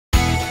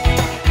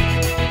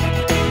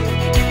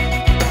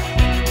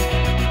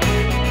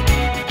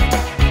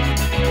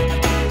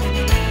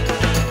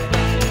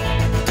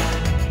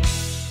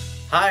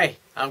Hi,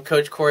 I'm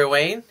Coach Corey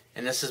Wayne,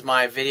 and this is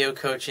my video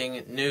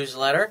coaching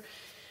newsletter.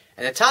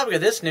 And the topic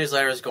of this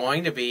newsletter is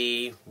going to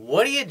be,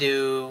 what do you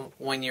do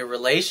when your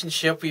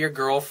relationship with your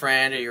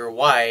girlfriend or your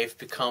wife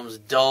becomes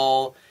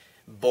dull,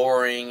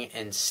 boring,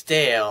 and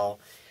stale,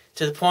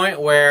 to the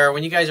point where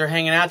when you guys are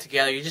hanging out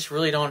together, you just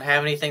really don't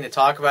have anything to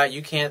talk about.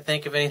 You can't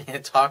think of anything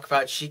to talk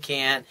about, she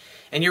can't,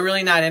 and you're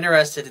really not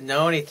interested to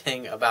know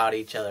anything about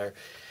each other.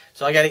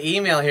 So I got an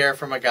email here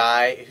from a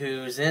guy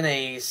who's in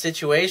a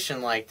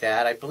situation like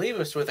that. I believe it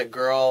was with a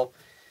girl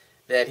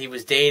that he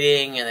was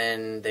dating, and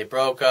then they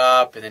broke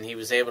up, and then he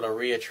was able to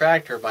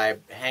reattract her by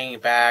hanging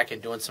back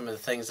and doing some of the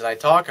things that I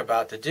talk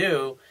about to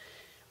do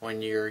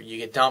when you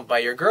get dumped by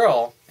your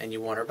girl and you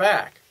want her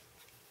back.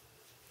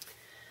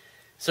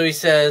 So he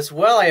says,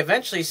 well, I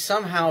eventually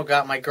somehow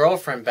got my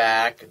girlfriend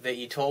back that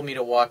you told me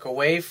to walk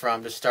away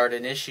from to start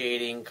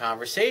initiating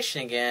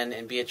conversation again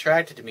and be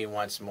attracted to me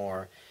once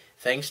more.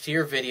 Thanks to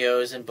your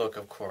videos and book,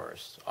 of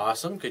course.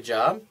 Awesome, good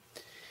job.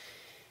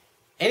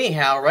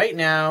 Anyhow, right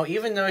now,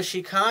 even though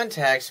she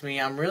contacts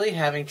me, I'm really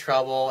having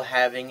trouble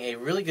having a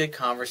really good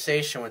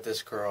conversation with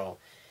this girl.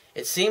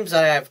 It seems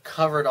that I've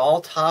covered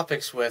all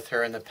topics with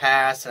her in the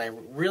past, and I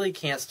really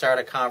can't start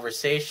a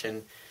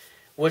conversation,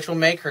 which will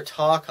make her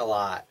talk a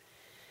lot.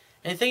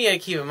 And the thing you got to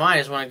keep in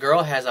mind is when a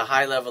girl has a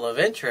high level of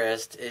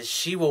interest, is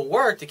she will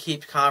work to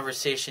keep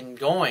conversation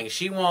going.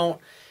 She won't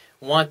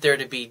want there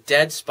to be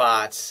dead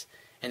spots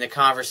in the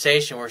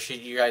conversation where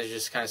you guys are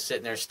just kind of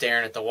sitting there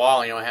staring at the wall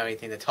and you don't have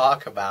anything to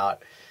talk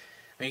about.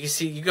 I mean,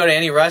 you go to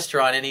any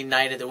restaurant any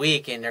night of the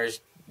week, and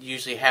there's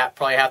usually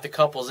probably half the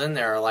couples in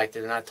there are like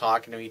they're not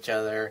talking to each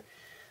other.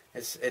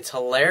 It's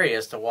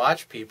hilarious to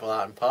watch people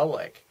out in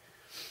public.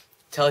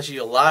 It tells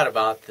you a lot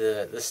about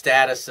the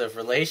status of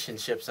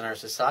relationships in our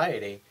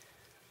society.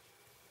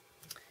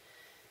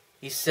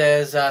 He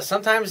says,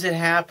 sometimes it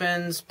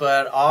happens,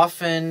 but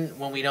often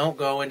when we don't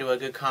go into a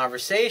good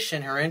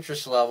conversation, her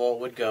interest level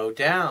would go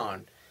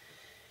down.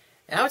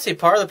 And I would say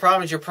part of the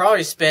problem is you're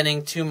probably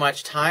spending too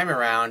much time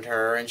around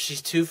her, and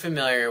she's too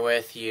familiar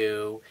with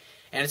you,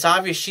 and it's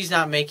obvious she's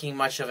not making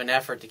much of an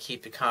effort to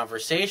keep the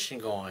conversation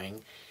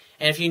going.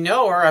 And if you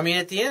know her, I mean,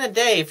 at the end of the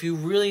day, if you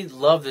really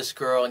love this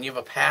girl and you have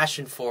a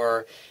passion for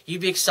her,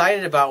 you'd be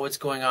excited about what's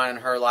going on in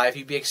her life.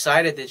 You'd be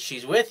excited that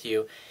she's with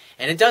you.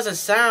 And it doesn't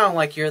sound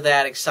like you're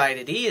that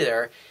excited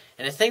either.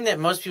 And the thing that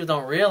most people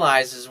don't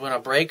realize is when a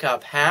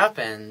breakup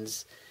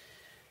happens,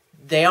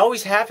 they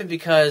always happen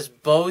because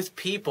both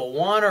people,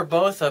 one or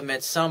both of them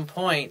at some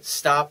point,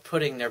 stopped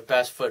putting their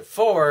best foot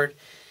forward.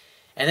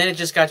 And then it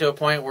just got to a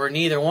point where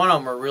neither one of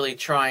them are really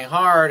trying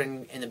hard.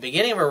 And in the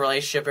beginning of a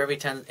relationship,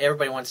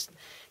 everybody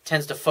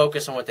tends to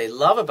focus on what they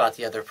love about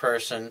the other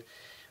person.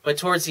 But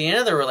towards the end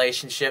of the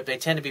relationship, they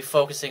tend to be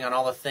focusing on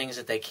all the things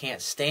that they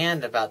can't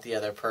stand about the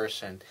other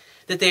person,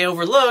 that they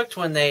overlooked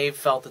when they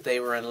felt that they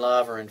were in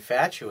love or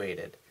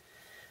infatuated.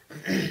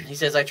 He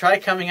says, I try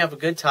coming up with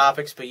good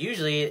topics, but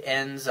usually it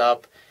ends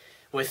up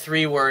with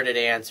three-worded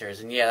answers.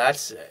 And yeah,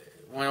 that's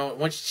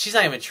when she's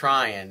not even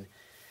trying.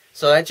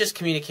 So that just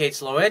communicates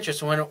low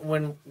interest.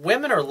 When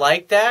women are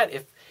like that,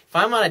 if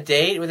I'm on a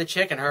date with a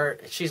chick and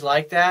she's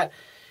like that,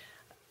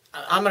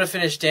 I'm going to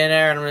finish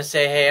dinner and I'm going to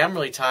say, hey, I'm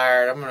really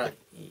tired.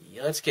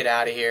 Let's get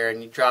out of here.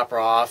 And you drop her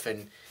off.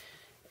 And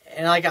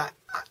like,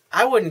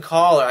 I wouldn't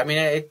call her. I mean,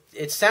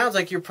 it sounds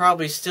like you're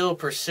probably still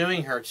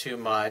pursuing her too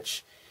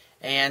much.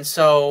 And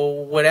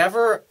so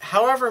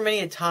however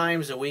many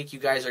times a week you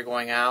guys are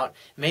going out,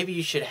 maybe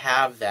you should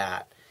have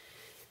that.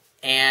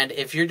 And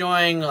if you're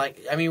doing,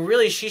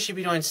 really she should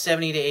be doing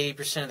 70 to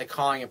 80% of the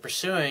calling and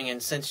pursuing.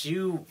 And since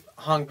you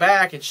hung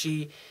back and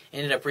she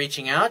ended up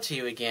reaching out to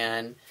you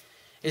again,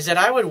 is that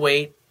I would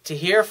wait to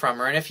hear from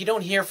her. And if you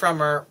don't hear from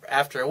her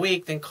after a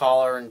week, then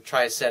call her and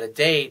try to set a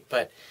date.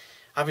 But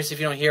obviously,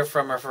 if you don't hear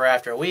from her for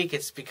after a week,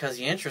 it's because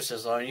the interest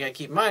is low. And you got to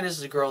keep in mind, this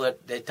is a girl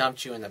that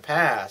dumped you in the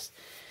past.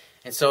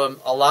 And so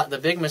the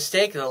big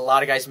mistake that a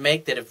lot of guys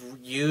make that have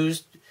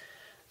used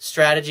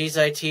strategies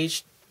I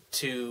teach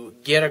to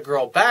get a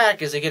girl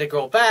back is they get a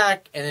girl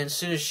back, and then as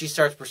soon as she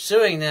starts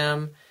pursuing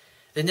them,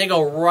 then they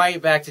go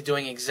right back to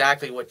doing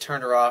exactly what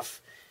turned her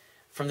off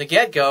from the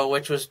get-go,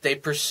 which was they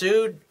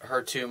pursued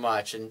her too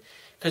much. And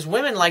because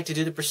women like to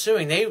do the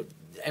pursuing,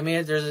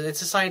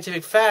 it's a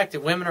scientific fact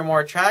that women are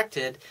more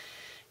attracted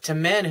to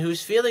men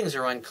whose feelings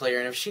are unclear.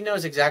 And if she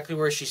knows exactly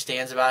where she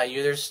stands about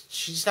you,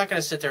 she's not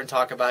going to sit there and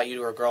talk about you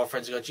to her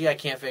girlfriends and go, gee, I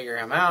can't figure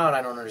him out.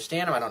 I don't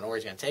understand him. I don't know where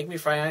he's going to take me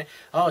Friday night.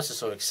 Oh, this is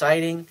so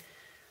exciting.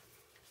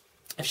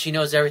 If she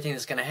knows everything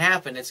that's going to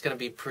happen, it's going to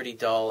be pretty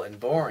dull and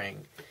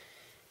boring.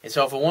 And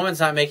so if a woman's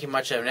not making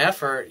much of an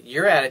effort,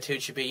 your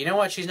attitude should be, you know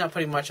what, she's not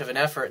putting much of an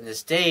effort in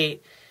this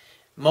date.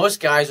 Most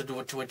guys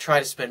would try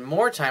to spend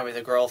more time with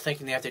a girl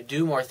thinking they have to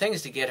do more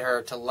things to get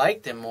her to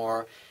like them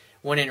more,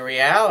 when in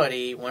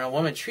reality, when a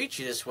woman treats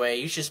you this way,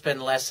 you should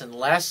spend less and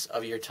less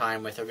of your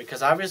time with her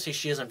because obviously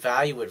she doesn't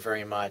value it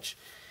very much.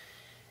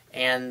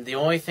 And the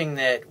only thing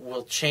that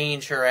will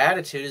change her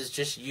attitude is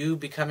just you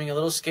becoming a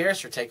little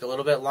scarcer, take a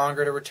little bit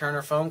longer to return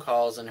her phone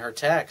calls and her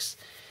texts.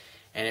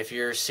 And if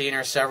you're seeing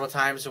her several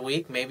times a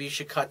week, maybe you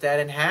should cut that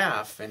in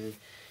half. And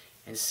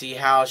and see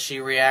how she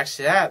reacts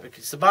to that.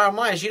 Because the bottom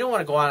line is you don't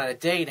want to go out on a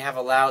date and have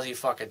a lousy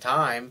fucking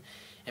time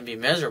and be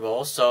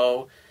miserable.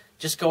 So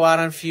just go out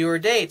on fewer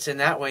dates, and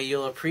that way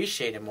you'll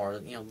appreciate it more.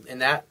 You know, in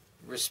that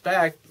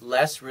respect,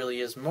 less really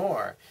is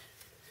more.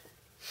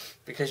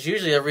 Because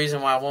usually the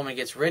reason why a woman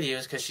gets rid of you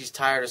is because she's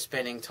tired of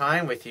spending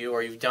time with you,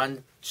 or you've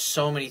done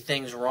so many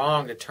things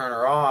wrong to turn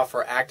her off,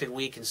 or acted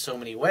weak in so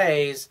many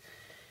ways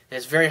that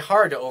it's very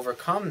hard to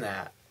overcome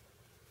that.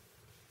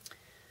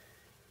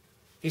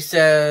 He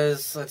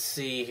says, let's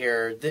see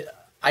here,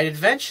 I'd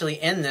eventually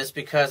end this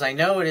because I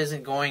know it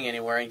isn't going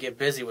anywhere and get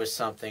busy with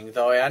something,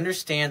 though I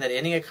understand that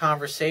ending a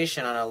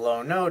conversation on a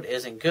low note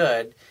isn't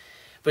good,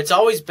 but it's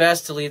always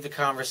best to leave the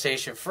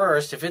conversation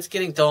first. If it's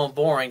getting dull and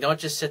boring, don't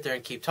just sit there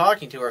and keep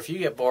talking to her. If you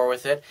get bored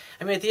with it,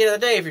 I mean, at the end of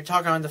the day, if you're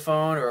talking on the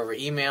phone or over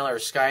email or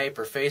Skype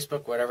or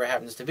Facebook, whatever it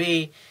happens to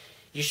be,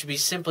 you should be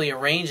simply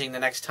arranging the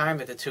next time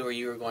that the two of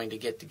you are going to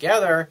get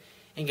together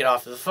and get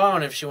off the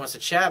phone. If she wants to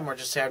chat more,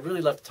 just say, I'd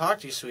really love to talk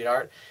to you,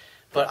 sweetheart,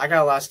 but I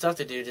got a lot of stuff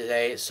to do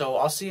today, so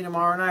I'll see you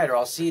tomorrow night, or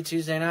I'll see you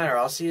Tuesday night, or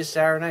I'll see you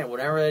Saturday night,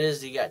 whatever it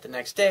is that you got the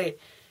next date.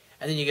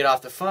 And then you get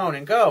off the phone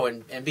and go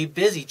and be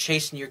busy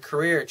chasing your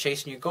career,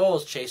 chasing your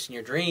goals, chasing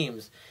your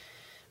dreams.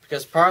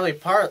 Because part of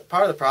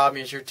the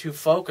problem is you're too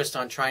focused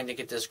on trying to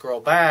get this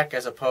girl back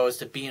as opposed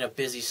to being a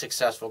busy,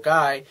 successful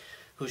guy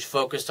who's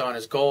focused on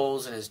his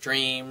goals and his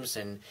dreams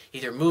and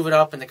either moving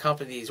up in the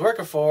company that he's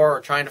working for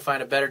or trying to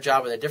find a better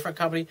job with a different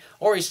company,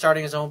 or he's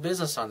starting his own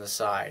business on the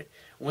side.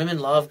 Women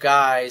love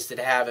guys that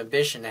have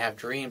ambition, that have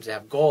dreams, that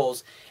have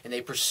goals, and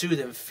they pursue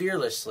them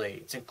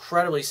fearlessly. It's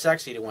incredibly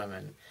sexy to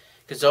women.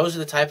 Because those are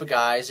the type of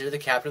guys that are the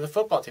captain of the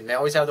football team. They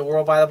always have the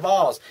world by the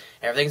balls.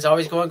 Everything's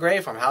always going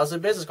great for them. How's the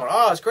business going?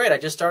 Oh, it's great. I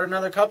just started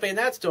another company and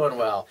that's doing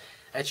well.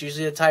 That's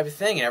usually the type of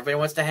thing. And everybody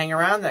wants to hang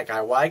around that guy.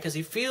 Why? Because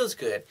he feels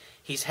good.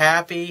 He's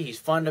happy. He's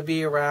fun to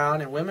be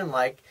around. And women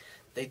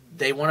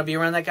they want to be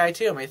around that guy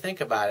too. I mean, think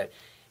about it.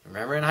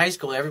 Remember in high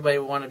school, everybody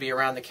would want to be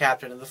around the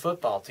captain of the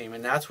football team.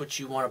 And that's what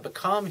you want to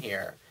become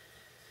here.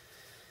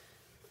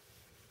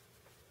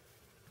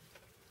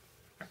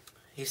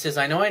 He says,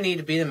 I know I need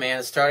to be the man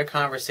to start a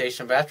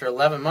conversation, but after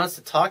 11 months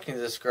of talking to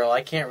this girl,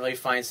 I can't really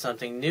find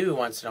something new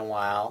once in a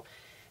while.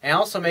 And I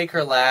also make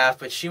her laugh,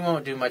 but she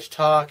won't do much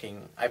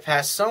talking. I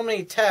passed so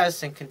many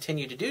tests and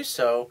continue to do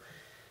so,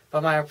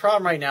 but my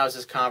problem right now is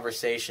this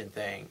conversation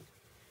thing.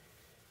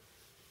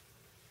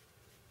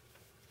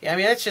 Yeah, I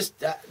mean,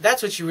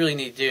 that's what you really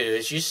need to do,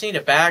 is you just need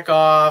to back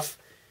off,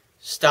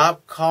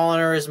 stop calling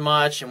her as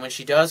much, and when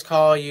she does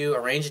call you,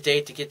 arrange a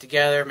date to get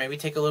together. Maybe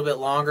take a little bit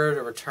longer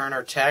to return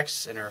her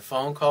texts and her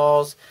phone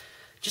calls.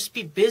 Just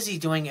be busy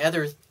doing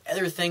other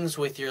things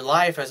with your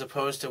life as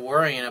opposed to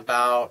worrying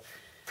about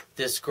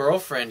this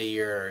girlfriend of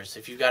yours.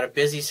 If you've got a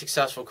busy,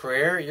 successful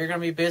career, you're going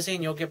to be busy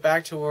and you'll get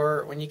back to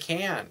her when you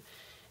can.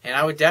 And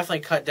I would definitely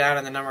cut down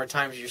on the number of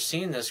times you're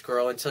seeing this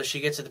girl until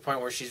she gets to the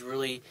point where she's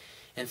really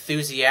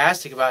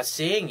enthusiastic about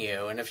seeing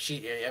you. And if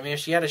she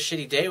had a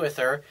shitty day with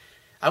her,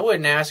 I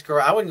wouldn't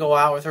go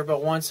out with her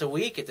but once a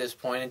week at this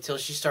point until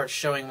she starts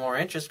showing more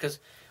interest, because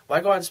why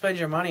go out and spend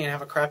your money and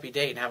have a crappy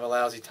date and have a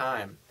lousy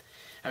time?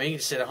 I mean, you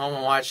can sit at home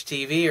and watch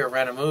TV or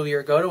rent a movie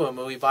or go to a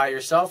movie by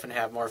yourself and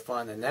have more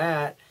fun than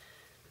that.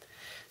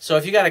 So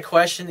if you got a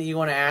question that you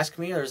want to ask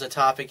me, or there's a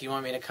topic you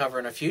want me to cover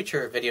in a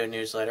future video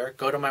newsletter,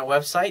 go to my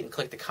website and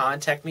click the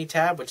Contact Me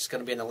tab, which is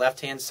going to be on the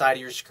left-hand side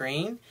of your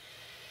screen.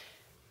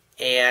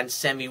 And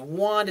send me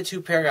 1 to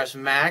 2 paragraphs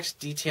max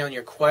detailing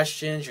your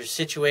questions, your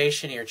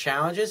situation, and your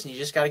challenges. And you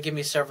just got to give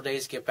me several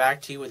days to get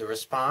back to you with a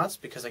response,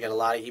 because I get a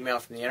lot of email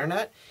from the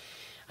internet.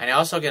 And I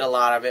also get a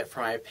lot of it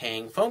from my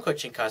paying phone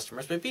coaching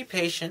customers. But be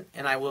patient,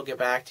 and I will get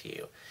back to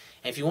you.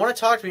 And if you want to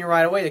talk to me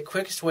right away, the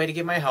quickest way to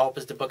get my help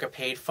is to book a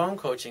paid phone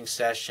coaching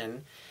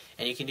session.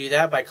 And you can do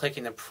that by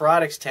clicking the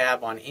Products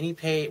tab on any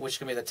page, which is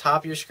going to be at the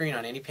top of your screen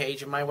on any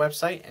page of my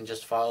website, and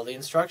just follow the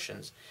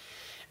instructions.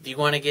 If you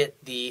want to get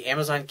the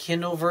Amazon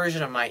Kindle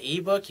version of my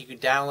ebook, you can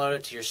download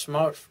it to your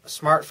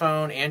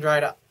smartphone,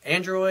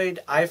 Android,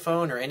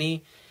 iPhone, or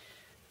any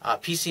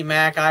PC,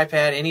 Mac,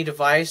 iPad, any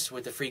device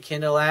with the free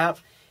Kindle app.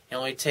 It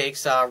only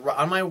takes,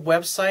 on my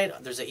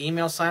website, there's an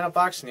email sign-up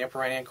box in the upper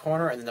right-hand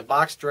corner, and then the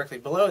box directly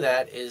below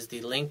that is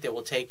the link that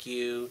will take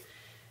you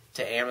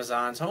to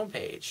Amazon's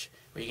homepage,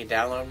 where you can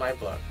download my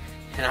book.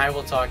 And I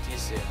will talk to you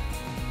soon.